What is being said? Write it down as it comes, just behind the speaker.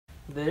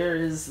There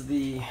is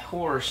the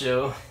horror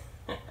show.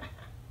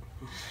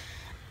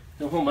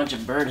 A whole bunch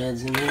of bird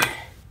heads in there.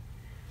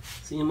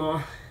 See them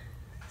all?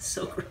 It's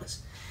so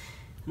gross.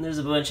 And there's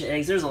a bunch of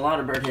eggs. There's a lot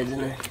of bird heads in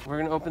there. We're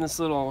gonna open this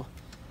little,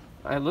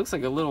 it looks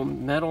like a little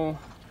metal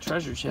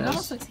treasure chest. It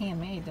almost looks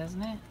handmade,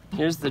 doesn't it?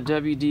 Here's the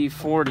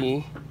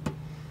WD-40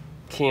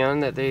 can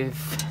that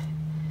they've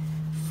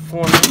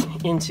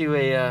formed into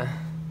a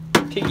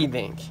piggy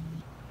bank.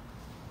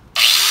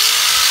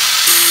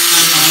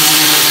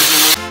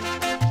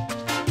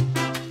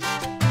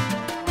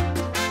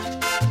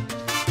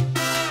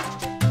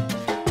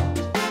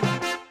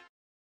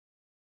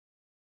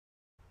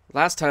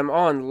 Last time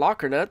on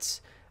Locker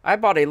Nuts, I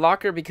bought a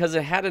locker because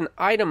it had an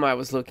item I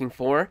was looking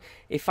for,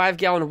 a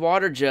 5-gallon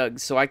water jug,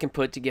 so I can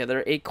put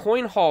together a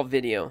coin haul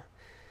video.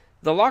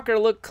 The locker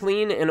looked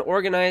clean and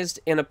organized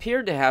and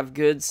appeared to have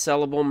good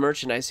sellable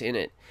merchandise in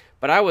it,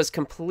 but I was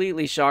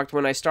completely shocked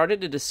when I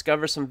started to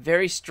discover some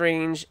very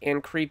strange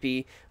and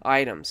creepy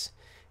items.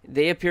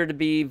 They appeared to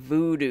be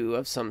voodoo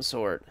of some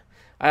sort.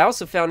 I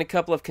also found a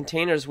couple of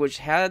containers which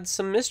had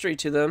some mystery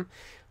to them.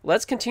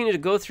 Let's continue to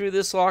go through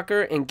this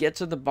locker and get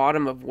to the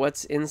bottom of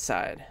what's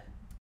inside.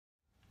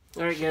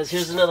 Alright guys,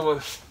 here's another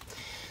one.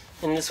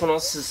 And this one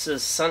also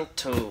says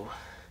Santo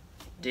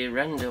de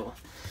Rendo.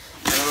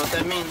 I don't know what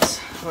that means.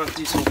 I'll have to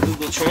do some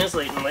Google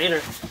translating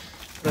later.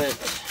 But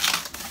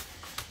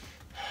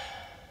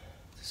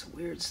this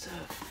weird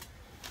stuff.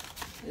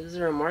 Is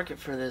there a market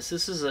for this?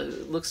 This is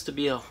looks to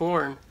be a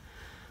horn.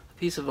 A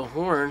piece of a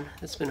horn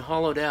that's been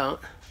hollowed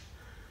out.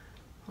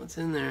 What's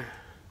in there?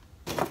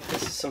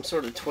 This is some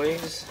sort of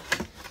twigs,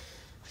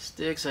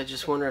 sticks. I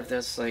just wonder if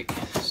that's like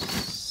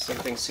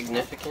something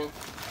significant.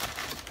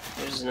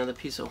 There's another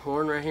piece of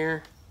horn right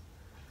here.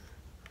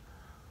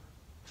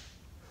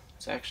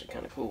 It's actually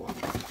kind of cool.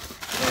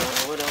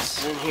 What else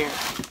is in here?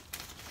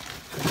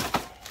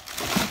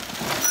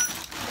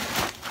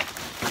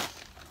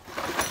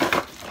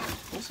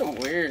 There's some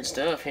weird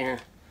stuff here.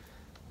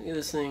 Look at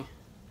this thing.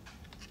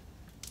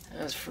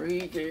 That's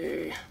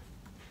freaky. Is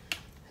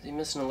he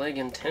missing a leg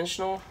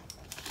intentional?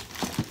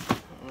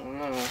 I don't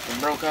know if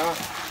it broke off.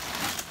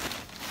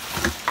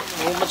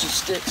 A whole bunch of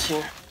sticks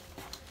here.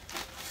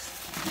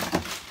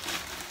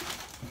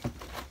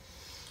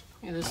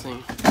 Look at this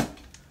thing.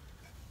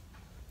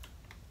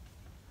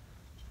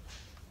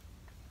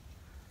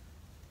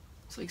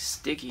 It's like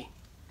sticky.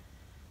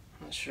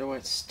 I'm not sure why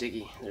it's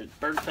sticky. There's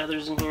bird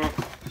feathers in here.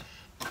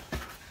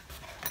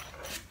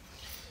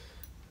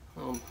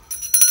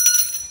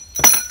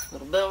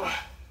 Little bell.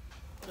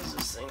 What is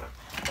this thing?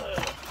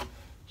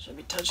 Should I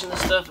be touching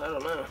this stuff? I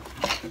don't know.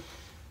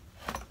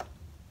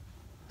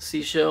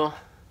 Seashell.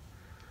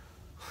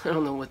 I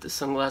don't know what the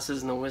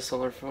sunglasses and the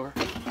whistle are for.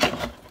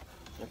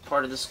 They're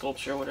part of the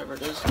sculpture, whatever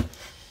it is.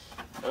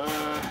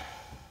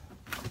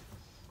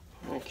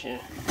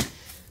 Okay.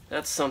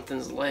 That's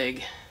something's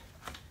leg.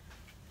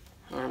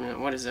 Or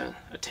what is that?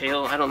 A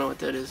tail? I don't know what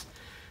that is.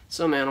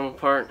 Some animal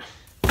part.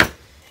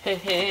 Hey,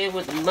 hey,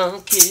 with the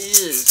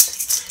monkeys.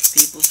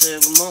 People say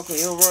we'll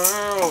monkey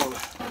around.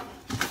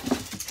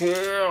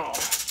 Yeah.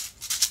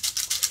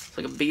 It's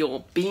like a big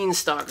old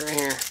beanstalk right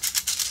here.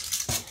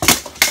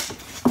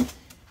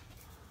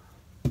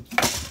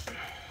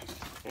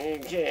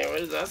 Okay, what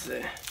does that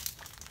say?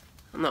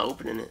 I'm not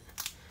opening it.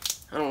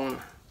 I don't want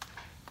to.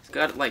 It's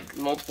got like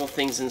multiple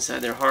things inside.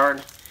 They're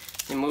hard.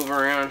 They move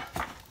around.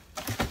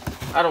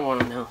 I don't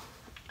want to know.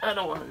 I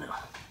don't want to know.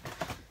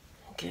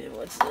 Okay,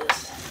 what's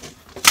this?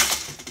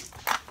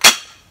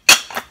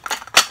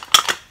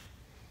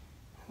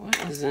 What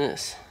is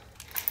this?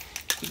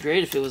 It'd be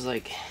great if it was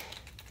like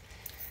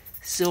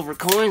silver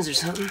coins or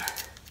something.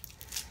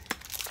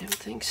 I don't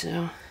think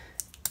so.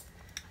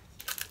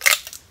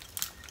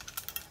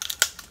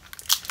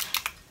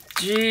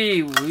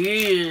 Gee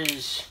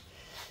whiz.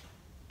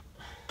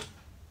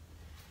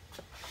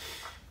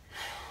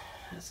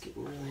 That's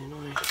getting really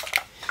annoying.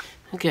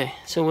 Okay,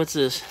 so what's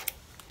this?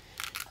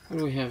 What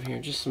do we have here?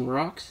 Just some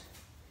rocks?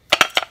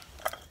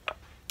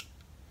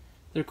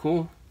 They're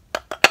cool.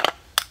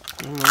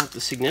 I don't know what the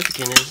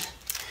significance is.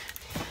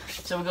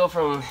 So we go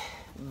from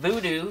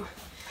voodoo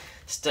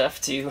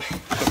stuff to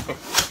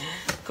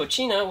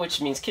cochina,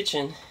 which means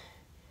kitchen,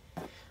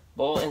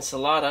 bowl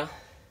ensalada,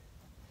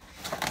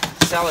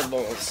 salad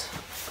bowls.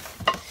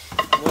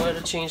 What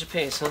a change of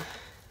pace, huh?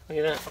 Look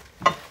at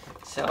that.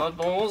 Salad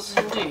bowls,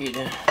 indeed.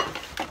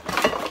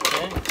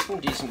 Okay, some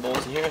decent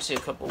bowls in here. I see a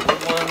couple wood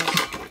ones.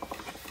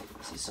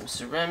 I see some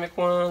ceramic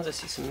ones. I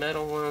see some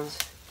metal ones.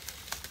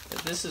 But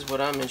this is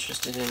what I'm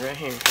interested in right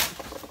here.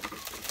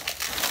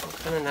 What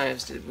kind of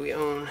knives did we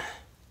own?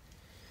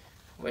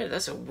 Wait,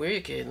 that's a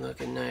wicked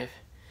looking knife.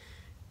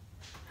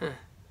 Huh.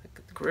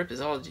 The grip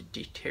is all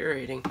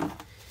deteriorating.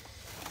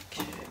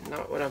 Okay,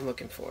 not what I'm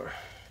looking for.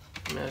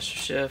 Master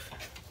Chef.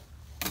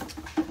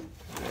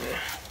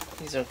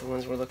 These aren't the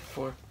ones we're looking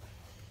for.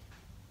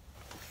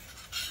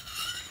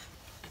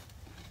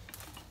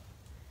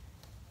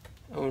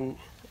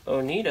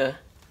 Oneida.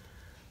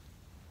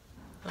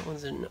 That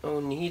one's an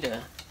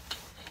Oneida.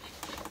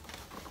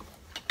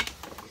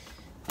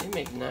 They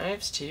make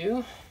knives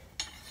too.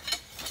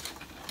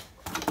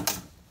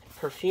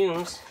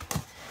 perfumes,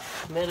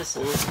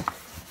 medicines.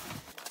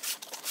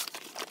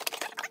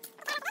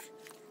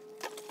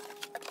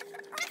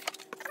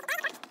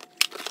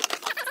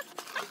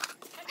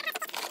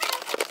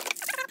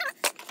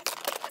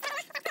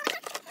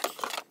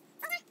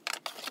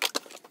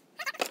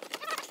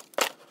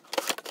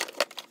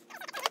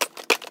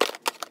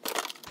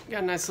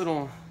 Got a nice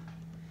little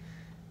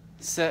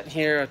set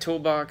here, a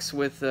toolbox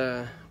with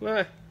well,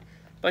 a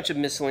bunch of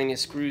miscellaneous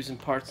screws and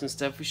parts and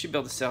stuff. We should be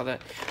able to sell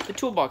that. The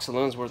toolbox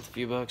alone is worth a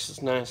few bucks.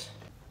 It's nice.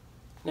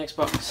 Next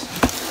box.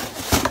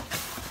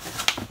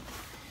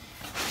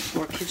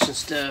 More kitchen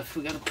stuff.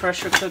 We got a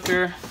pressure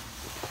cooker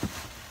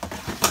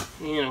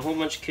and a whole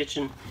bunch of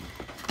kitchen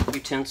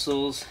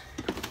utensils.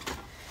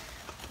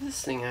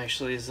 This thing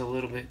actually is a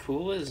little bit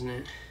cool, isn't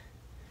it?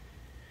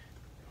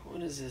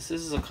 What is this?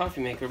 This is a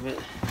coffee maker, but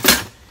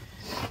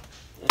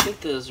I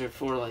think those are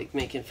for like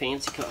making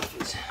fancy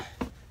coffees.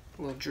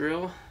 A little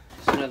drill.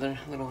 There's another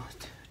little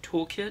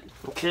toolkit.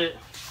 Okay.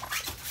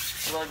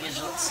 Luggage.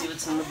 Let's see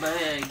what's in the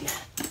bag.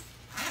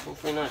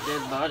 Hopefully not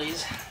dead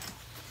bodies.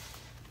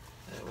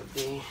 That would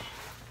be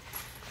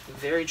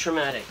very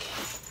traumatic.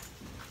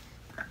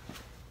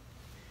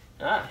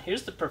 Ah,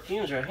 here's the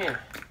perfumes right here.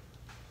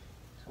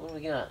 So what do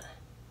we got?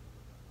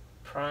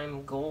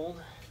 Prime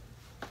Gold.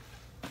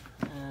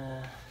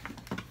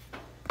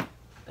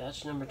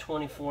 Batch number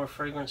 24,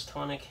 fragrance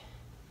tonic.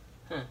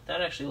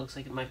 That actually looks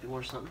like it might be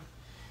worth something.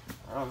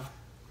 I don't know.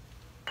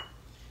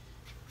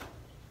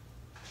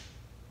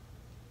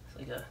 It's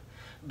like a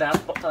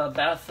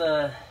bath,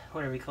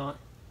 whatever you call it.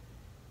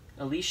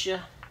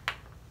 Alicia.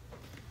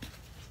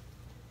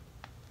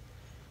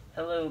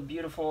 Hello,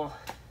 beautiful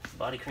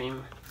body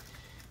cream.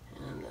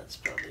 And that's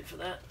probably for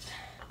that.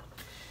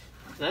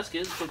 That's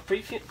good. So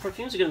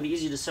perfumes are going to be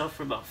easy to sell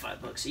for about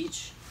 $5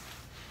 each.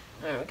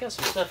 Alright, we got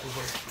some stuff in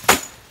here.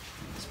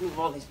 Let's move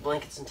all these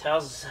blankets and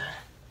towels aside.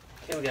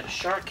 Okay, we got a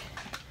Shark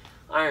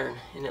iron,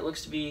 and it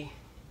looks to be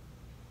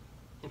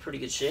in pretty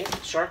good shape.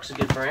 Shark's a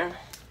good brand.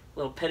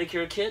 Little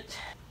pedicure kit.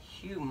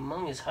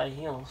 Humongous high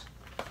heels.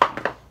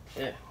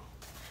 Yeah.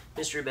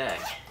 Mystery bag.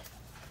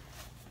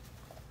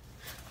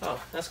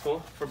 Oh, that's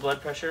cool. For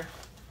blood pressure.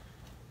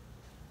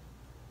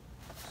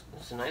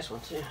 That's a nice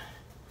one, too.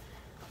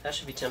 That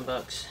should be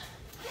 $10.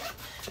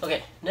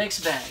 Okay,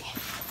 next bag.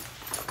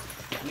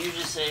 You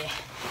just say,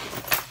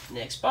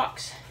 next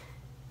box.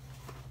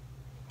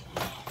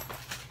 Okay.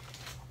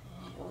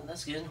 Oh,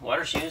 that's good.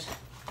 Water shoes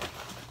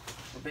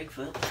for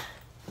Bigfoot.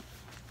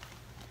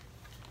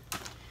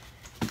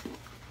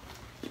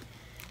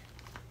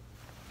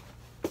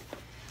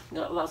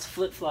 Got lots of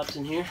flip-flops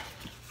in here.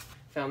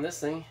 Found this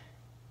thing. In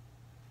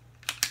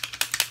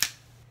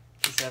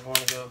case I ever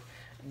want to go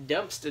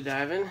dumpster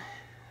diving.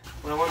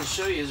 What I wanted to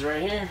show you is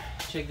right here.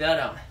 Check that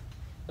out.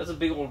 That's a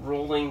big old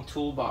rolling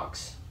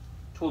toolbox.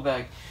 Tool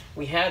bag.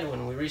 We had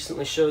one. We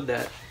recently showed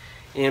that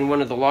in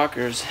one of the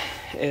lockers.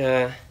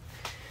 The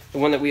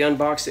one that we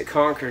unboxed at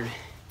Concord.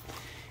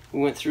 We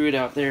went through it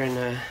out there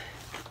and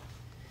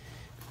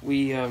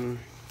we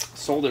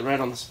sold it right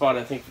on the spot,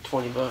 I think, for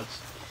 $20.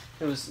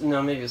 It was,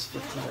 no, maybe it was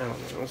 15. I don't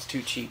know. It was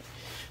too cheap.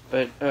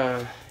 But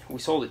we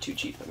sold it too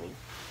cheap, I mean.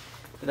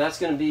 But that's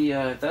going to be,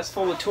 if that's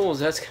full of tools,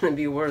 that's going to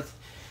be worth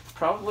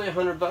probably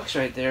 $100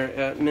 right there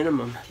at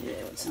minimum. Yeah,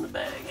 what's in the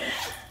bag?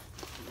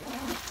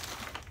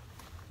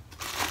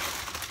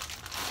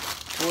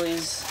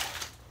 Toys,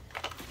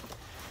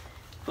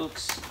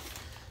 books,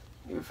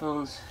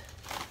 earphones,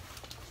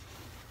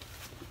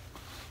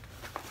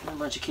 and a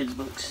bunch of kids'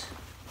 books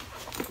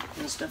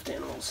and stuffed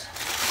animals.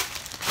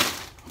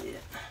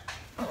 Yeah,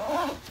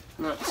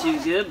 not too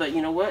good, but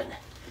you know what?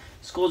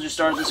 School just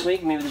started this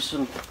week. Maybe there's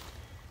some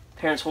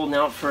parents holding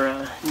out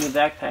for new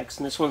backpacks,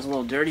 and this one's a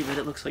little dirty, but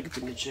it looks like it's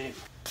in good shape.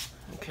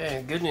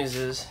 Okay, good news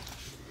is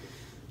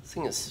this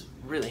thing is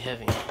really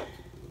heavy,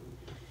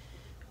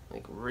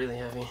 like really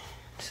heavy.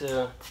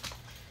 So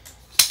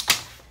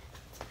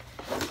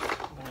I'm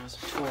gonna have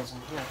some tools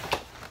in here.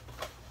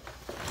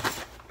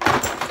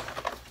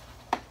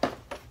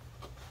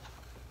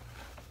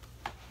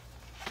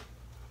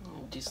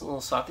 Decent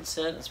little socket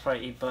set. That's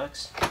probably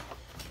 $8.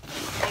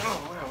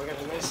 Oh wow, we got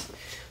a nice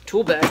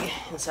tool bag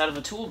inside of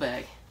a tool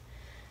bag.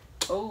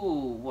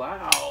 Oh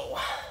wow!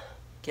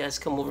 Guys,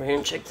 come over here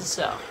and check this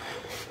out.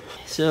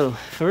 So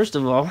first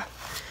of all,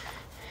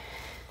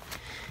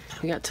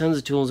 we got tons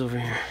of tools over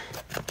here.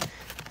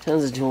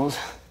 Tons of tools.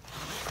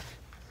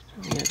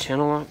 We got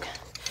channel lock.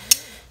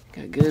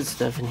 Got good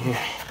stuff in here.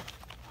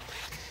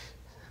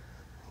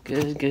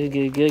 Good, good,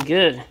 good, good,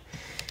 good.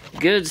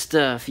 Good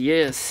stuff,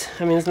 yes.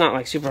 I mean, it's not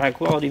like super high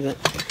quality, but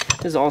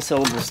this is all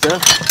sellable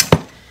stuff.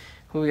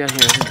 What we got here?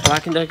 This is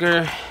Black &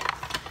 Decker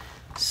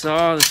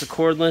saw. This is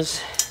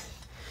cordless.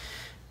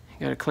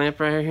 Got a clamp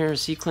right here, a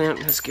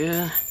C-clamp. That's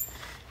good.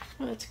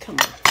 Let's come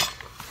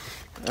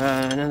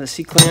on. Another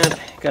C-clamp.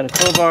 Got a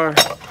crowbar.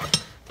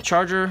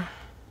 Charger.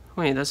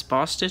 Wait, that's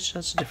Boss Stitch?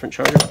 That's a different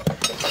charger.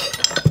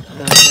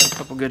 Got a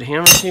couple good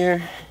hammers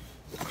here.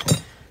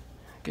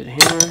 Good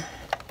hammer.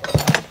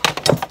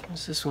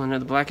 What's this one?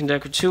 Another Black &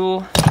 Decker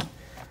tool.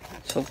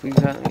 So hopefully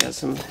we got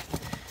some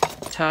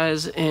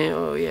ties, and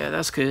oh yeah,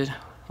 that's good.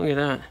 Look at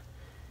that.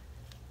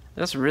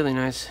 That's really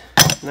nice.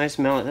 Nice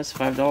mallet. That's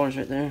 $5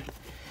 right there.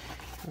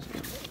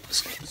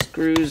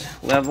 Screws,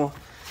 level.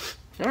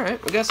 All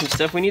right, we got some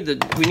stuff. We need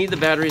the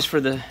batteries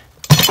for the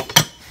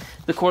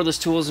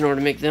cordless tools in order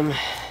to make them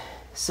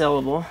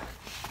sellable.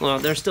 Well,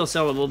 they're still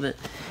sellable, but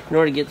in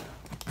order to get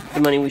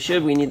the money we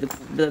should, we need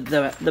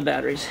the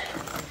batteries.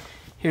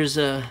 Here's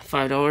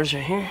 $5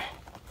 right here.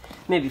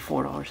 Maybe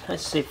 $4. I'd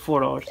say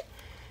 $4.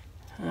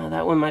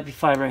 That one might be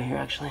 $5 right here,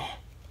 actually.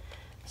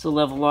 It's a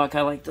level lock.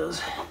 I like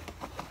those.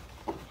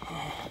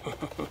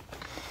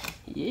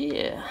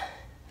 Yeah,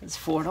 it's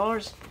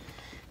 $4.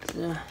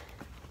 So,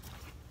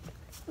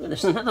 oh,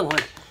 there's another one.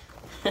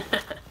 I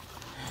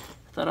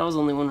thought I was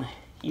the only one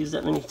who used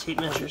that many tape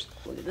measures.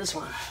 Look at this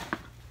one.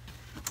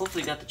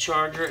 Hopefully got the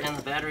charger and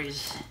the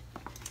batteries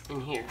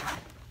in here.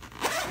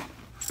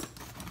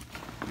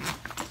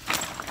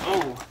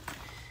 Oh,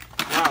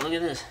 wow, look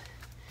at this.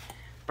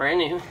 Brand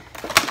new.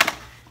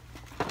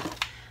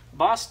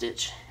 Boss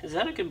Stitch. Is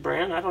that a good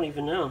brand? I don't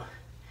even know.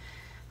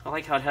 I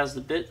like how it has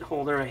the bit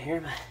holder right here,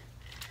 but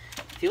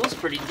it feels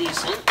pretty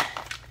decent.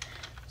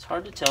 It's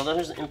hard to tell.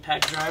 There's an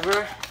impact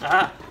driver.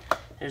 Ah,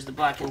 there's the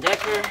Black &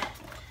 Decker.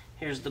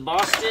 Here's the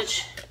Boss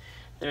Stitch.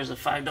 There's a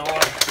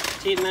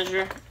 $5 tape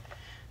measure.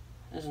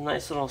 There's a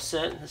nice little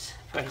set. It's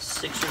probably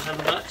 $6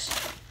 or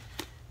 $7.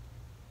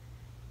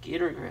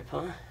 Gator grip,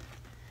 huh?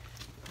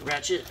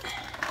 Ratchet.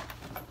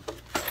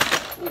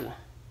 Ooh.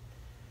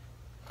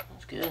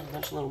 That's good. A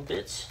bunch of little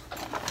bits.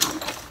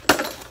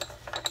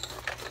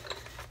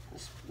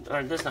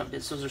 Or that's not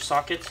bits. Those are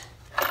sockets.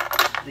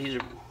 These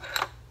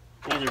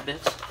are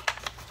bits.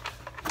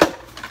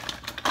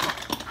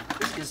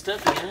 That's good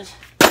stuff, you guys.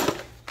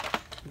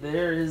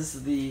 There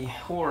is the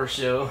horror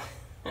show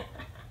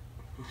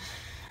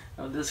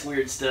of this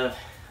weird stuff.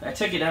 I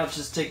took it out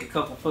just to take a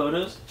couple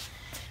photos.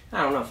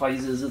 I don't know if I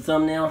use it as a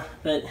thumbnail,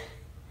 but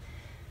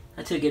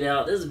I took it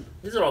out.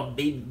 These are all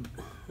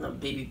not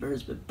baby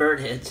birds, but bird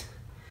heads.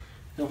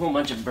 There's a whole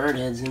bunch of bird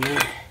heads in there.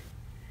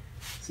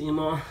 See them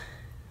all?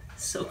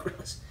 It's so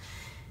gross.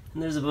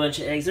 And there's a bunch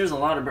of eggs. There's a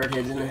lot of bird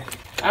heads in there.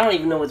 I don't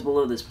even know what's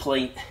below this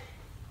plate.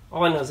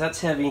 All I know is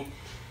that's heavy,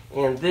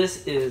 and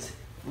this is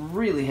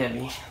really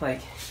heavy.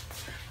 Like,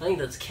 I think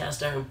that's a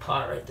cast iron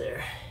pot right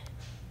there.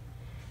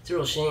 It's a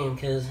real shame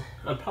because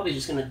I'm probably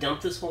just gonna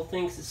dump this whole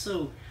thing because it's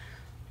so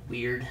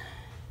weird.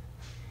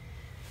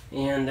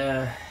 And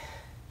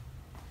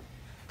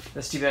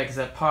that's too bad because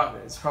that pot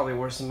is probably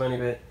worth some money,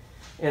 but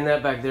and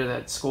that back there,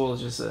 that skull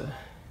is just a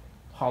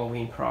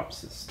Halloween prop.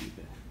 So it's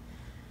stupid.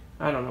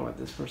 I don't know what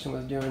this person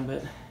was doing,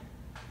 but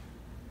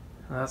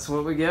that's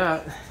what we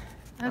got. Okay,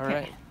 all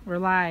right. We're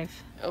live.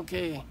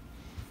 Okay,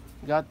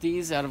 got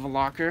these out of a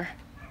locker.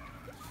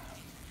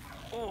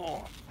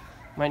 Oh,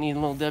 might need a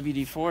little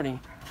WD-40,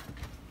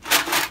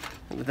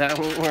 but that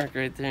won't work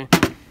right there.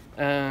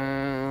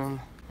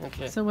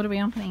 Okay. So what are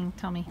we opening?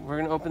 Tell me. We're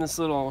gonna open this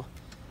little.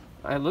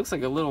 It looks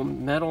like a little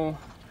metal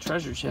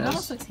treasure chest. It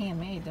almost looks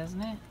handmade,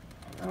 doesn't it?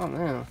 I don't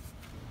know.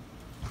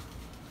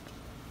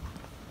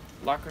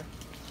 Locker.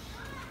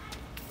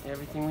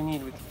 Everything we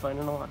need we can find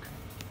in a locker.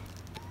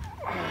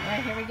 All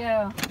right, here we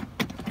go.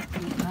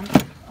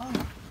 Oh,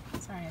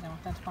 sorry, I don't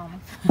want that to fall on me.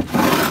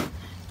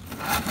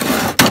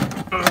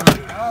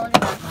 Oh, look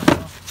at that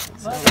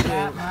muscle. Look at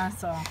that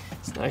muscle.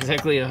 It's not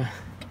exactly a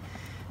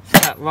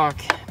fat lock.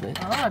 But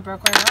Oh, it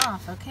broke right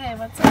off. Okay,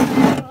 what's up?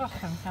 Oh,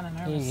 I'm kind of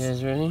nervous. you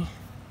guys ready?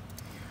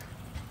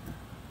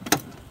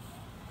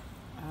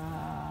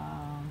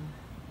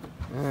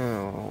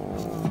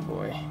 Oh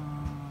boy.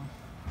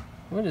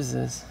 What is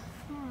this?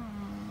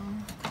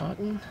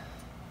 Cotton?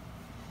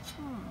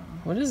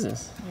 What is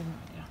this?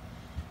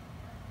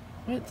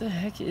 What the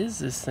heck is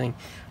this thing?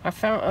 I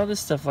found other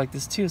stuff like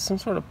this too. Some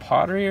sort of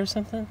pottery or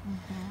something.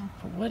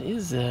 But what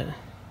is that?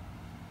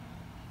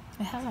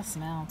 It has a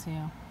smell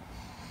too.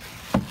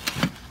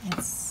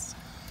 It's.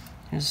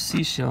 Here's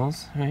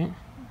seashells, right?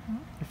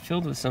 They're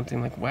filled with something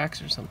like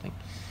wax or something.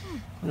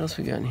 What else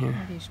we got in here?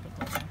 Maybe you should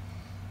put those in.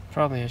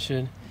 Probably I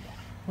should.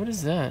 What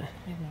is that?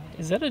 I have no idea.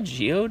 Is that a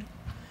geode?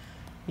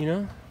 You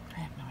know? I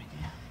have no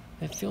idea.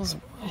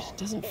 It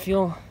doesn't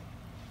feel,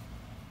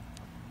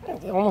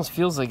 it almost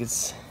feels like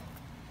it's,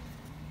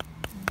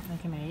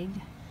 Like an egg?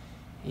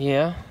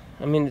 yeah.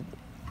 I mean,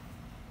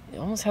 it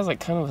almost has like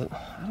kind of a,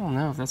 I don't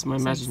know if that's my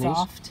It's like imagination.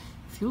 soft.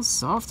 It feels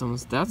soft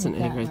almost. That's an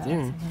egg right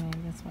there. That's an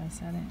egg. That's why I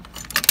said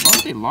it. Why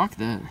would they lock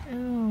that?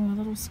 Ooh, a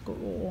little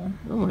skull.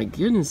 Oh my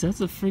goodness, that's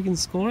a freaking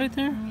skull right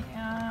there?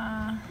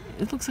 Yeah.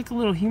 It looks like a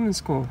little human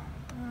skull.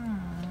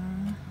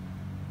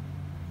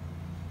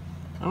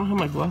 I don't have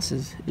my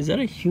glasses. Is that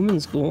a human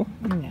skull?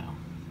 No.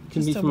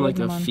 Can be from like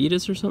a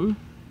fetus or something?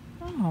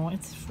 Oh,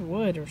 it's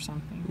wood or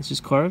something. It's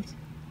just carved?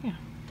 Yeah.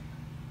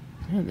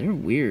 Yeah, they're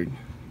weird.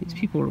 These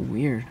people are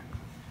weird.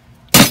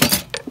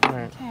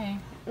 Alright. Okay.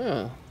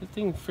 Oh, the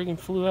thing freaking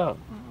flew out.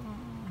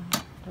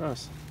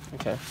 Gross.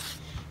 Okay.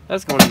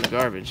 That's going in the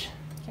garbage.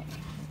 Okay.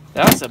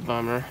 That's a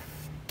bummer.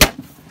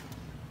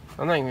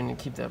 I'm not even going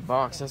to keep that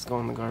box. That's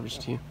going in the garbage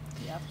too.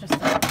 Yeah, just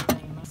the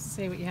thing. Let's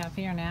see what you have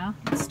here now.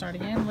 Let's start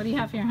again. What do you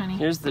have here, honey?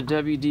 Here's the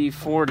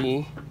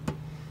WD-40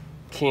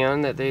 can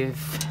that they've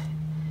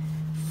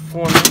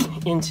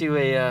formed into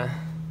a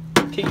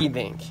piggy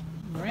bank.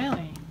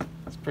 Really?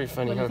 It's pretty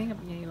funny, What do you huh?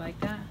 think of you like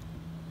that?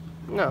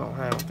 No,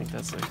 I don't think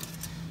that's like...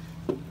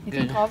 You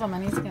think all the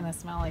money's gonna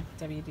smell like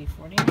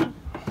WD-40 now?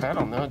 I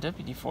don't know.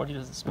 WD-40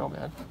 doesn't smell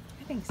bad.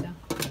 I think so.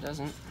 It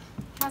doesn't.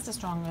 It has a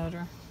strong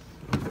odor.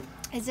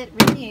 Is it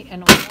really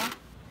an oil?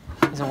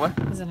 Is it what?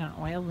 Is it an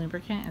oil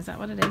lubricant? Is that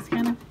what it is,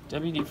 kind of?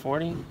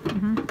 WD-40?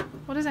 Mm-hmm.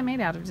 What is it made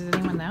out of? Does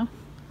anyone know?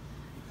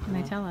 Can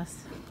they tell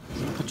us?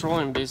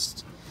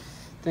 Petroleum-based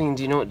thing.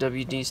 Do you know what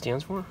WD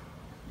stands for?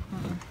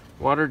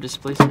 Water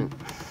displacement.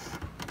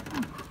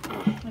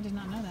 I did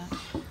not know that.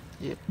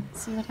 Yep.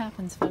 See what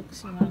happens,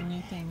 folks. You learn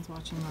new things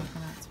watching Locker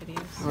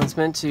videos. Well, it's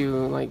meant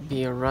to like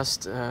be a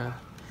rust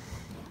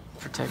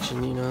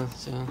protection, you know.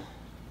 So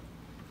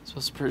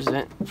it's supposed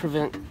to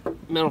prevent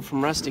metal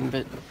from rusting,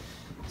 but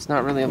it's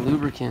not really a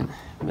lubricant.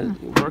 But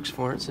it works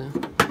for it. So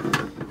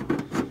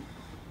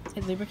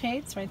it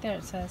lubricates right there.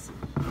 It says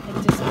it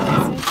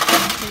displaces,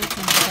 penetrates,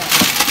 and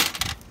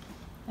protects.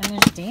 And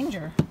there's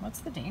danger. What's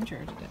the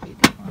danger to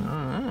WD-40?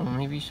 I don't know.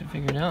 Maybe you should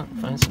figure it out.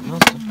 Find something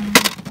else to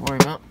worry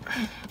about.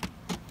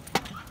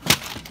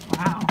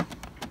 Wow.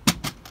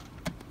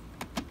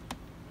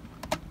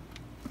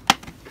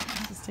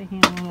 Just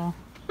taking a little...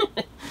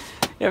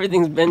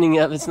 Everything's bending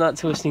up. It's not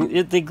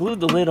twisting. They glued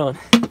the lid on.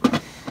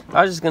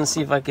 I was just going to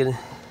see if I could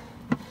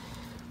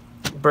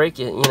break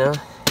it, you know?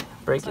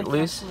 Break it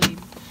loose.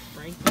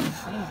 Break the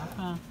thing off,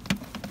 huh?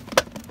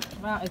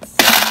 Wow, it's...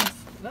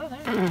 Oh,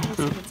 there it is.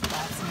 It's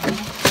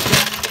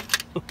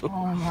oh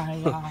my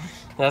god.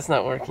 That's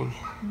not working.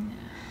 No.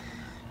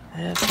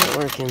 That's not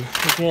working.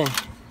 Okay.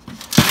 So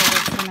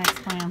what's the next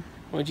plan?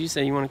 What'd you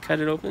say? You want to cut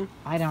it open?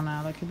 I don't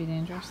know. That could be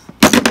dangerous.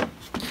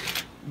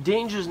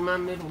 Danger's my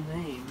middle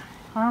name.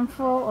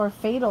 Harmful or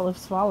fatal if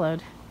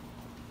swallowed.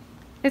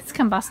 It's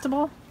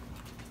combustible?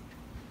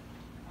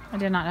 I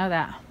did not know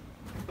that.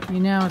 You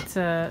know it's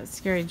a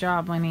scary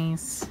job when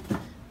he's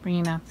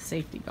bringing out the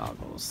safety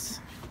goggles.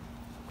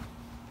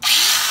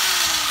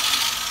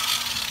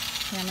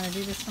 Okay, I'm going to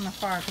do this from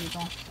afar,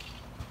 people.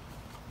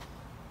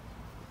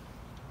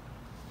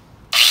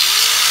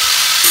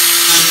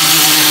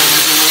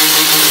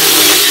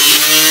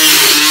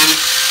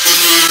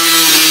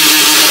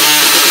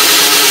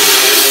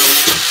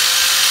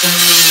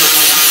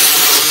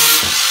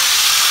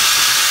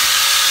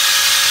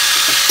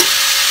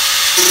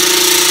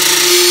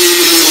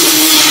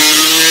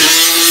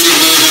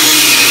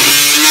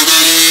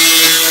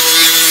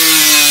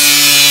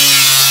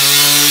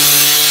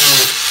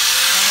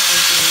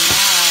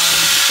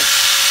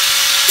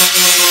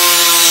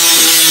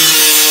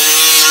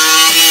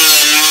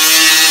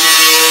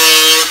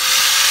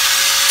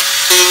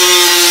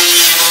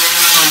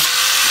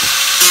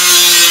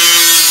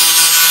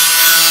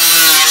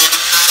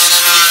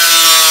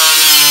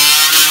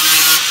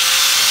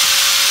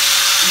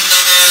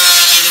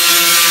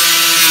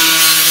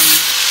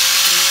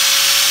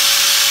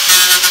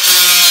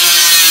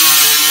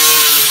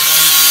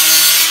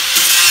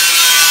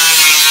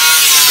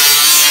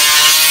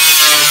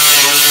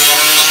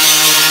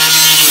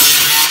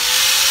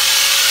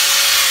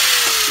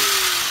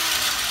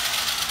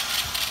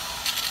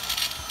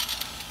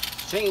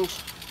 Change.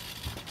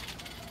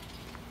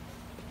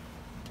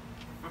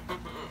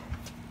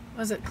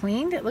 Was it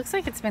cleaned? It looks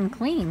like it's been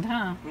cleaned,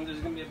 huh? There's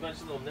going to be a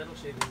bunch of little metal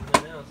shavings in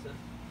there now, so.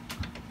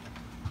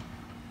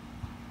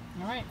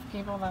 Alright,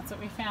 people, that's what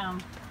we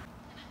found.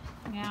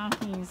 Now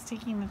he's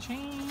taking the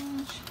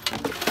change.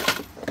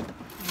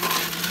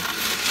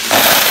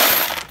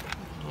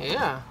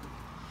 Yeah.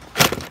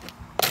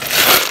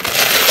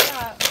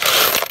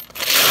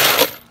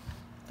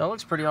 That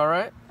looks pretty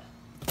alright.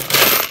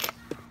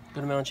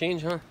 Good amount of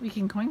change, huh? We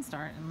can coin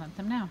start and let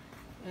them know.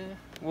 Yeah.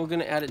 We're going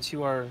to add it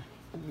to our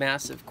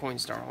massive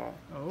Coinstar haul.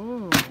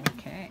 Oh,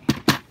 okay.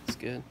 That's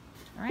good.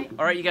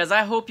 Alright, you guys,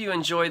 I hope you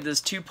enjoyed this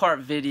two-part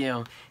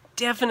video.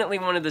 Definitely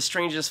one of the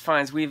strangest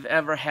finds we've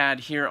ever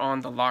had here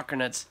on the Locker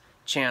Nuts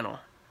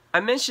channel.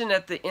 I mentioned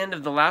at the end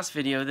of the last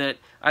video that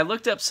I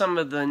looked up some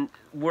of the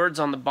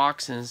words on the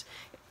boxes.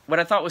 What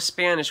I thought was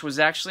Spanish was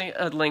actually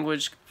a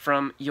language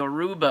from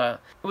Yoruba.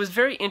 It was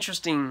very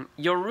interesting.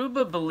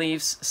 Yoruba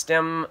beliefs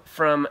stem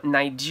from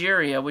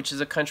Nigeria, which is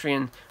a country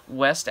in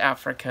West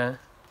Africa.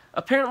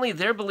 Apparently,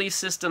 their belief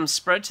system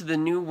spread to the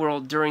New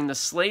World during the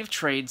slave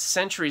trade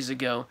centuries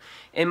ago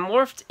and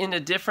morphed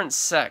into different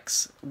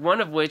sects,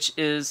 one of which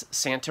is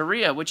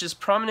Santeria, which is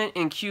prominent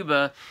in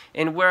Cuba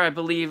and where I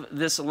believe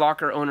this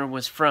locker owner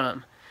was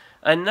from.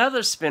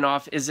 Another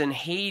spin-off is in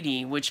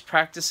Haiti, which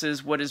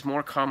practices what is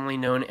more commonly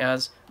known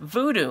as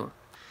Voodoo.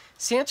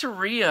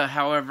 Santeria,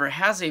 however,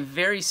 has a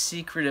very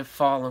secretive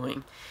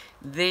following.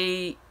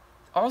 They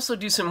also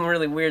do some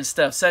really weird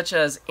stuff, such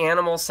as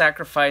animal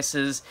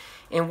sacrifices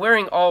and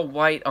wearing all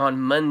white on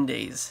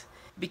Mondays.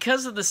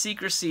 Because of the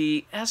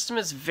secrecy,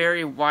 estimates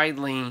vary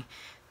widely,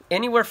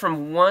 anywhere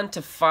from 1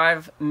 to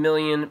 5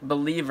 million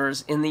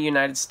believers in the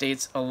United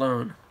States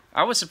alone.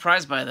 I was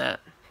surprised by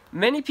that.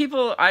 Many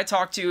people I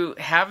talk to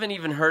haven't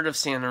even heard of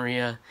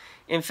Santeria.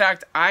 In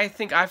fact, I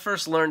think I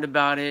first learned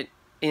about it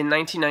in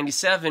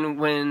 1997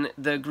 when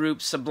the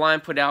group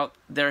Sublime put out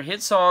their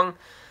hit song,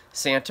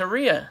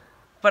 Santeria.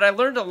 But I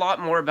learned a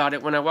lot more about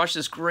it when I watched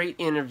this great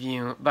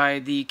interview by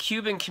the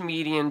Cuban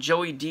comedian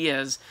Joey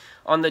Diaz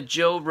on the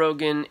Joe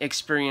Rogan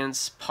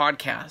Experience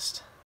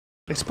podcast.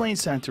 Explain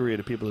Santeria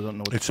to people who don't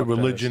know what it's a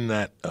religion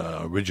that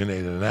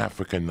originated in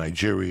Africa,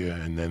 Nigeria,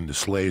 and then the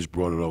slaves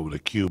brought it over to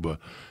Cuba.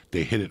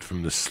 They hid it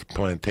from the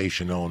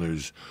plantation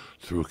owners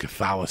through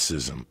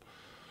Catholicism.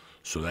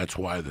 So that's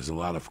why there's a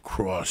lot of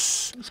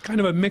cross. It's kind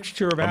of a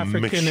mixture of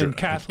African and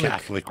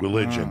Catholic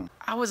religion.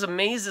 I was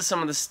amazed at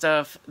some of the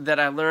stuff that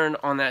I learned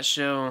on that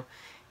show.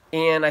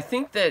 And I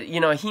think that, you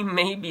know, he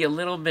may be a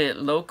little bit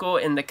loco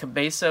in the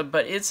cabeza,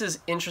 but it's as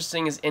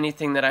interesting as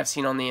anything that I've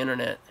seen on the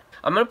internet.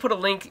 I'm going to put a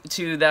link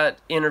to that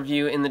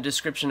interview in the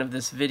description of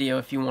this video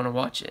if you want to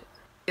watch it.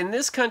 In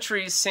this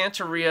country,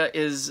 Santeria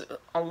is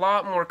a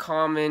lot more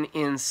common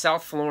in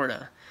South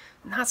Florida.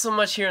 Not so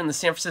much here in the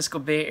San Francisco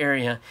Bay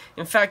Area.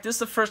 In fact, this is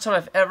the first time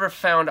I've ever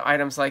found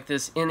items like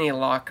this in a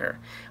locker.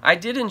 I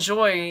did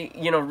enjoy,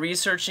 you know,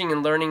 researching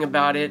and learning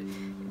about it,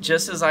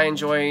 just as I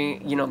enjoy,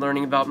 you know,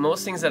 learning about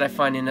most things that I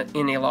find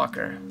in a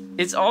locker.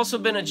 It's also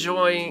been a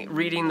joy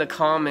reading the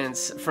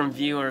comments from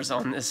viewers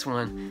on this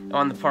one,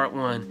 on the part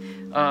one.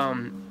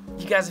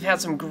 You guys have had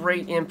some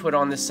great input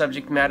on this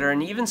subject matter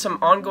and even some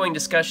ongoing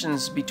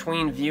discussions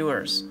between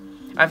viewers.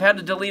 I've had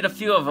to delete a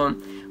few of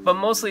them, but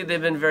mostly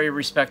they've been very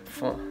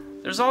respectful.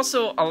 There's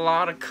also a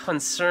lot of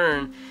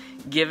concern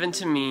given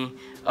to me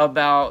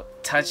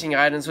about touching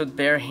items with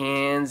bare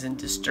hands and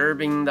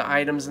disturbing the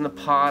items in the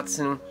pots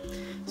and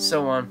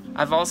so on.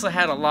 I've also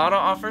had a lot of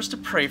offers to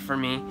pray for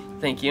me,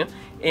 thank you,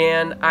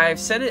 and I've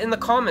said it in the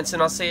comments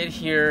and I'll say it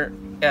here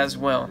as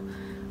well.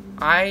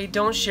 I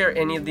don't share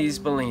any of these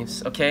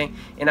beliefs, okay?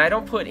 And I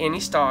don't put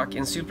any stock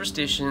in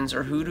superstitions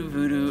or hoodoo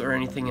voodoo or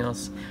anything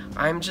else.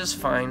 I'm just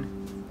fine.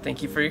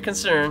 Thank you for your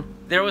concern.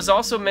 There was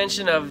also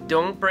mention of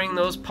don't bring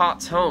those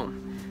pots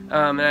home.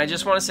 And I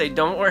just want to say,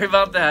 don't worry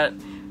about that.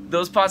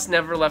 Those pots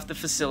never left the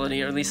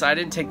facility, or at least I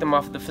didn't take them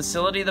off the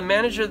facility. The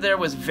manager there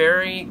was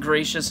very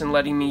gracious in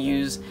letting me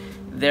use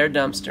their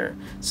dumpster.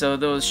 So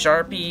those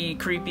Sharpie,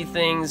 creepy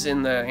things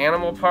in the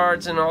animal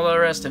parts and all the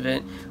rest of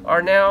it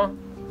are now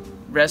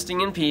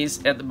resting in peace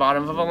at the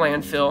bottom of a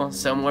landfill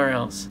somewhere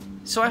else.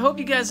 So I hope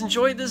you guys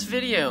enjoyed this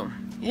video.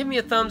 Hit me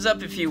a thumbs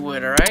up if you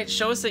would, alright?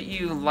 Show us that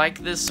you like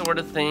this sort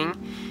of thing.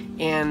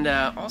 And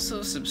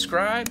also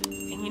subscribe.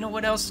 And you know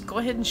what else? Go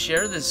ahead and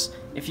share this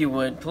if you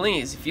would,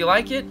 please. If you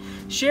like it,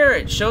 share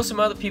it. Show some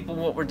other people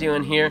what we're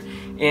doing here.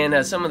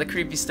 And some of the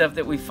creepy stuff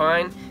that we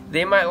find.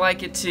 They might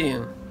like it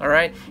too,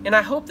 alright? And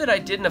I hope that I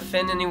didn't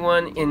offend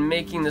anyone in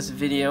making this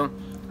video.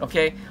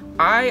 Okay?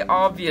 I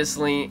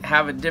obviously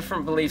have a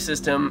different belief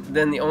system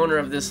than the owner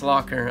of this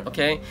locker,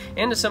 okay?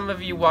 And to some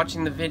of you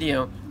watching the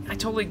video, I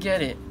totally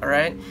get it,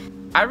 alright?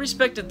 I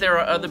respect that there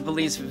are other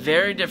beliefs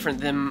very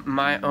different than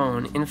my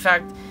own. In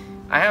fact,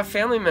 I have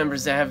family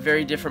members that have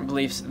very different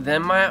beliefs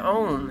than my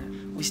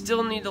own. We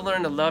still need to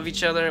learn to love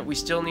each other. We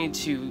still need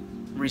to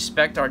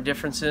respect our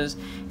differences.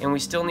 And we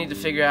still need to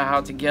figure out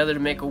how together to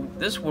make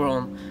this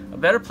world a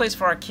better place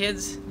for our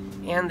kids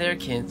and their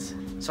kids.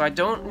 So I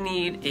don't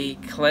need a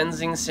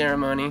cleansing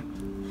ceremony.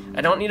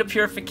 I don't need a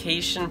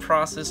purification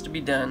process to be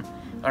done.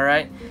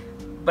 Alright?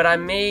 But I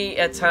may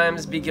at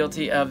times be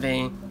guilty of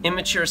an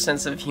immature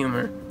sense of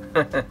humor.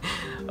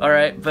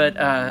 Alright,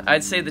 but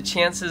I'd say the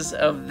chances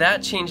of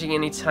that changing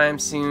anytime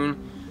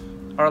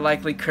soon are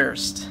likely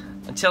cursed.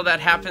 Until that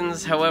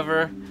happens,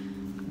 however,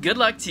 good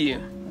luck to you.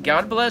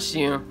 God bless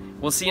you.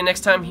 We'll see you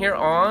next time here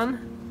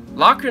on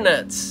Locker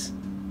Nuts.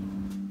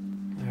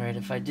 Alright,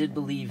 if I did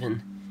believe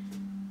in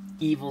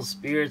evil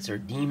spirits or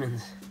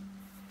demons,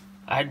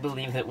 I'd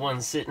believe that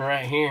one's sitting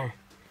right here.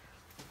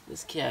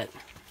 This cat,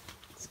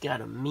 it's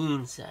got a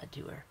mean side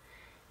to her.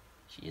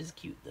 She is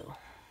cute though.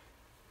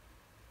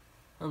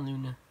 Oh,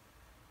 Luna.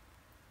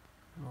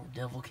 Little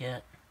devil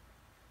cat.